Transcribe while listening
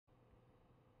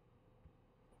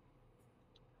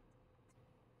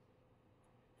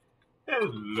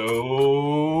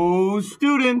Hello,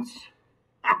 students.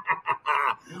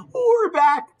 We're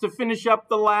back to finish up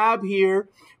the lab here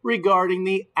regarding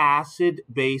the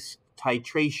acid-base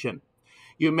titration.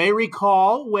 You may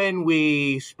recall when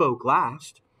we spoke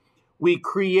last, we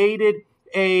created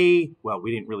well,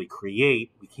 we didn't really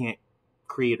create, we can't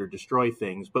create or destroy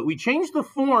things, but we changed the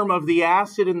form of the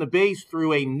acid and the base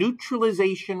through a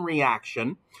neutralization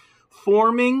reaction,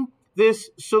 forming this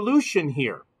solution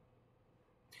here.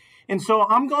 And so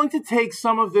I'm going to take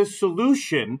some of this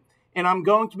solution and I'm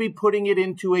going to be putting it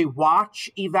into a watch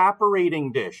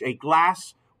evaporating dish, a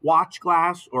watch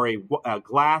glass or a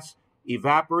glass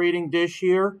evaporating dish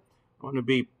here. I'm going to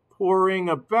be pouring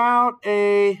about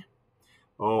a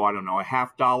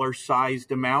 $50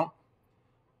 sized amount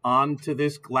onto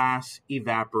this glass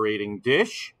evaporating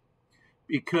dish,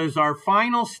 because our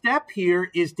final step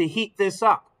here is to heat this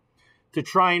up to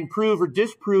try and prove or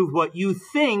disprove what you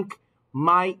think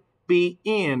might be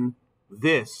in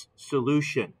this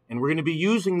solution. And we're going to be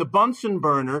using the Bunsen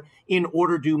burner in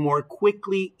order to more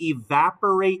quickly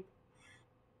evaporate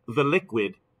the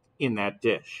liquid in that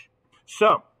dish.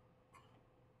 So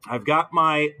I've got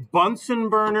my Bunsen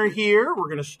burner here. We're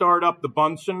going to start up the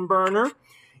Bunsen burner.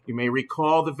 You may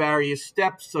recall the various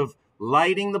steps of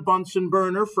lighting the Bunsen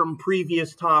burner from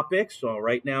previous topics. So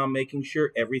right now I'm making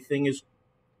sure everything is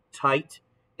tight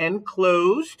and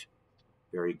closed.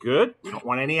 Very good. We don't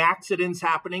want any accidents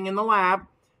happening in the lab.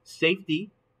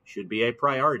 Safety should be a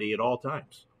priority at all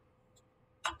times.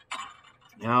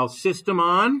 Now, system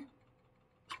on.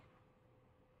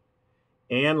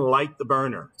 And light the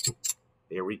burner.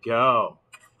 There we go.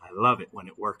 I love it when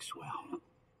it works well.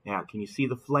 Now, can you see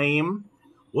the flame?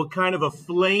 What kind of a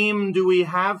flame do we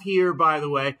have here, by the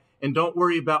way? And don't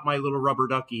worry about my little rubber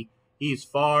ducky. He's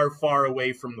far, far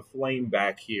away from the flame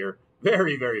back here.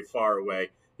 Very, very far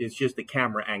away. It's just the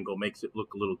camera angle makes it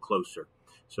look a little closer.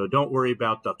 So don't worry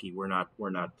about Ducky. We're not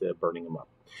burning him up.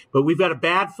 But we've got a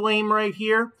bad flame right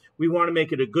here. We want to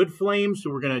make it a good flame, so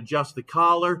we're going to adjust the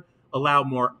collar, allow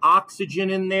more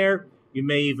oxygen in there. You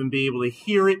may even be able to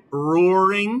hear it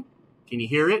roaring. Can you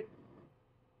hear it?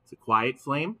 It's a quiet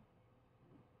flame.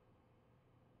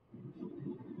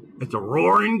 It's a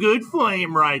roaring good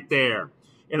flame right there.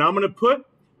 And I'm going to put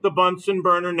the Bunsen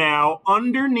burner now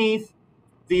underneath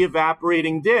the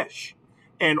evaporating dish.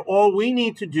 And all we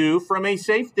need to do from a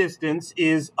safe distance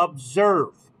is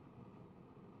observe.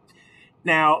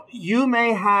 Now, you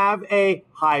may have a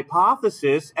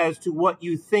hypothesis as to what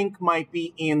you think might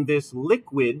be in this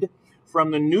liquid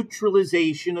from the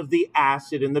neutralization of the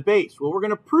acid and the base. Well, we're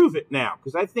going to prove it now,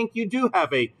 because I think you do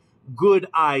have a good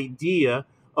idea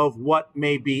of what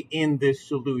may be in this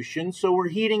solution. So we're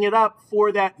heating it up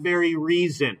for that very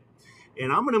reason.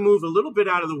 And I'm going to move a little bit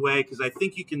out of the way because I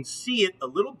think you can see it a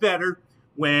little better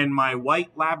when my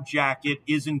white lab jacket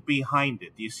isn't behind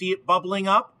it. Do you see it bubbling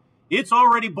up? It's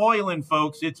already boiling,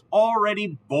 folks. It's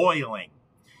already boiling.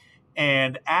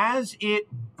 And as it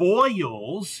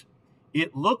boils,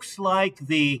 it looks like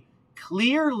the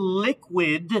clear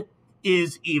liquid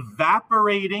is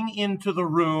evaporating into the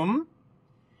room.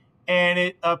 And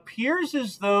it appears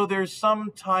as though there's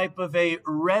some type of a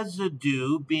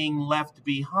residue being left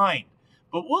behind.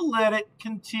 But we'll let it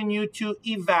continue to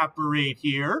evaporate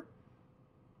here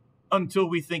until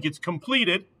we think it's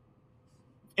completed.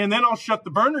 And then I'll shut the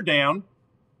burner down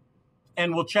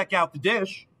and we'll check out the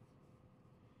dish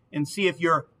and see if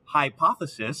your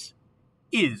hypothesis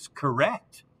is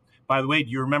correct. By the way, do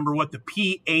you remember what the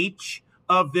pH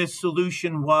of this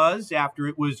solution was after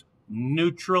it was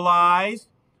neutralized?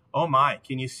 Oh my,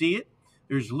 can you see it?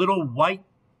 There's little white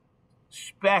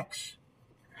specks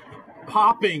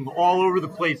popping all over the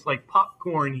place like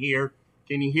popcorn here.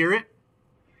 Can you hear it?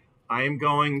 I am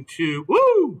going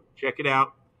to, check it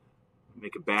out.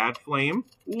 Make a bad flame.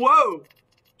 Whoa,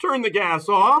 turn the gas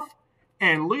off.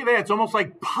 And look at that, it's almost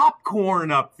like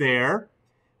popcorn up there.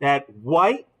 That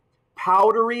white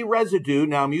powdery residue.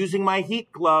 Now I'm using my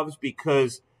heat gloves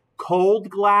because cold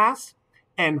glass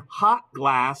and hot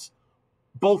glass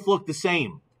both look the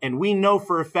same. And we know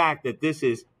for a fact that this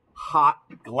is hot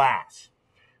glass.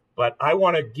 But I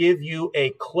want to give you a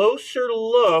closer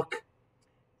look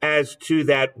as to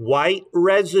that white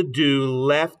residue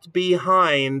left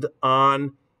behind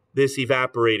on this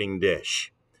evaporating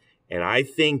dish. And I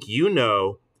think you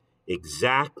know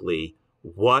exactly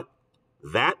what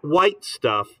that white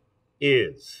stuff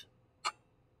is.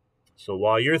 So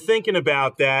while you're thinking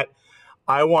about that,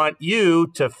 I want you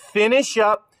to finish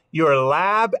up your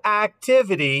lab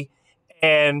activity.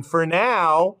 And for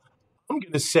now, I'm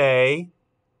going to say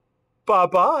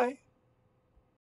bye-bye.